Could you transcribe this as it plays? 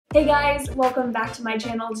Hey guys, welcome back to my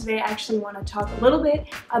channel. Today I actually want to talk a little bit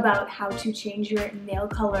about how to change your nail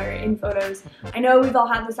color in photos. I know we've all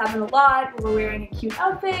had this happen a lot where we're wearing a cute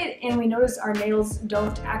outfit and we notice our nails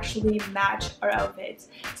don't actually match our outfits.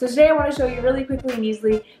 So today I want to show you really quickly and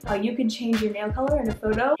easily how you can change your nail color in a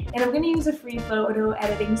photo. And I'm going to use a free photo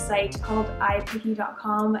editing site called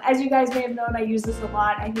paigeydahling. As you guys may have known, I use this a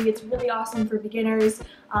lot. I think it's really awesome for beginners,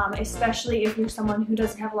 especially if you're someone who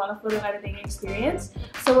doesn't have a lot of photo editing experience.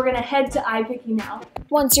 So we're going to head to iPicky now.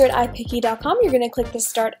 Once you're at paigeydahling, you're going to click the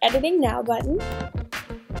Start Editing Now button.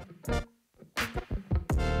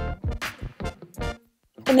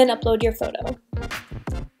 And then upload your photo.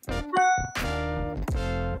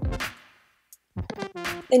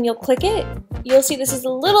 Then you'll click it. You'll see this is a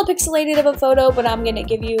little pixelated of a photo, but I'm going to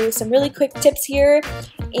give you some really quick tips here.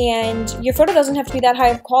 And your photo doesn't have to be that high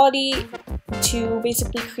of quality to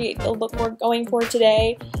basically create the look we're going for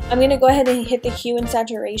today. I'm going to go ahead and hit the hue and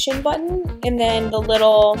saturation button and then the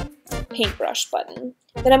little paintbrush button.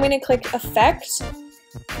 Then I'm going to click Effect.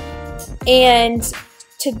 And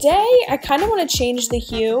today I kind of want to change the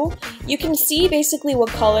hue. You can see basically what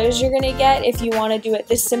colors you're going to get if you want to do it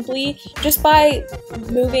this simply just by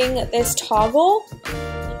moving this toggle.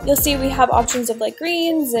 You'll see we have options of like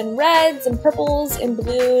greens and reds and purples and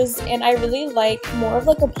blues, and I really like more of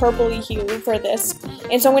like a purpley hue for this,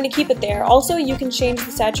 and so I'm going to keep it there. Also, you can change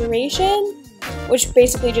the saturation, which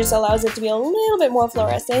basically just allows it to be a little bit more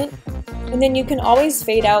fluorescent, and then you can always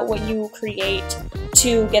fade out what you create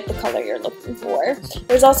to get the color you're looking for.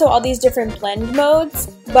 There's also all these different blend modes,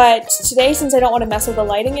 but today, since I don't want to mess with the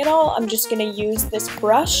lighting at all, I'm just going to use this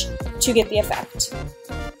brush to get the effect.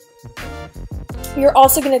 You're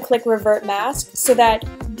also going to click Revert Mask so that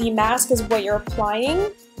the mask is what you're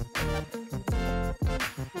applying.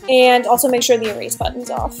 And also make sure the erase button's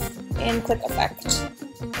off and click Effect.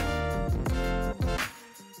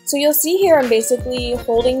 So you'll see here I'm basically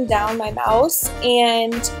holding down my mouse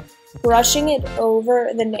and brushing it over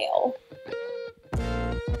the nail.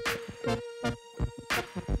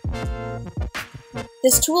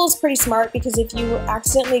 This tool is pretty smart because if you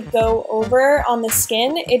accidentally go over on the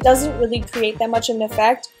skin, it doesn't really create that much of an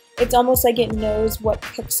effect. It's almost like it knows what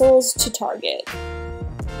pixels to target.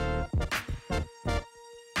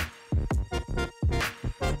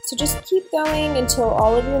 So just keep going until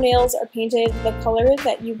all of your nails are painted the color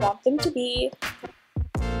that you want them to be.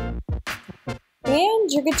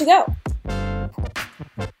 And you're good to go.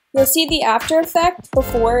 You'll see the after effect.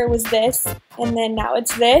 Before it was this, and then now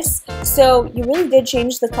it's this. So you really did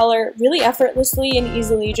change the color really effortlessly and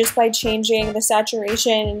easily just by changing the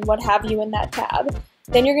saturation and what have you in that tab.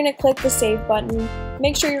 Then you're going to click the Save button,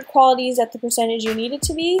 make sure your quality is at the percentage you need it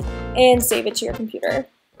to be, and save it to your computer.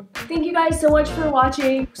 Thank you guys so much for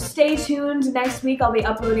watching. Stay tuned. Next week I'll be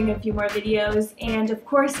uploading a few more videos, and of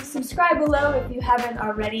course subscribe below if you haven't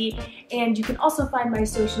already, and you can also find my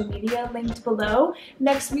social media linked below.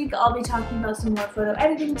 Next week I'll be talking about some more photo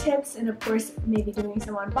editing tips and of course maybe doing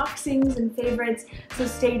some unboxings and favorites, so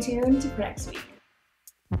stay tuned for next week.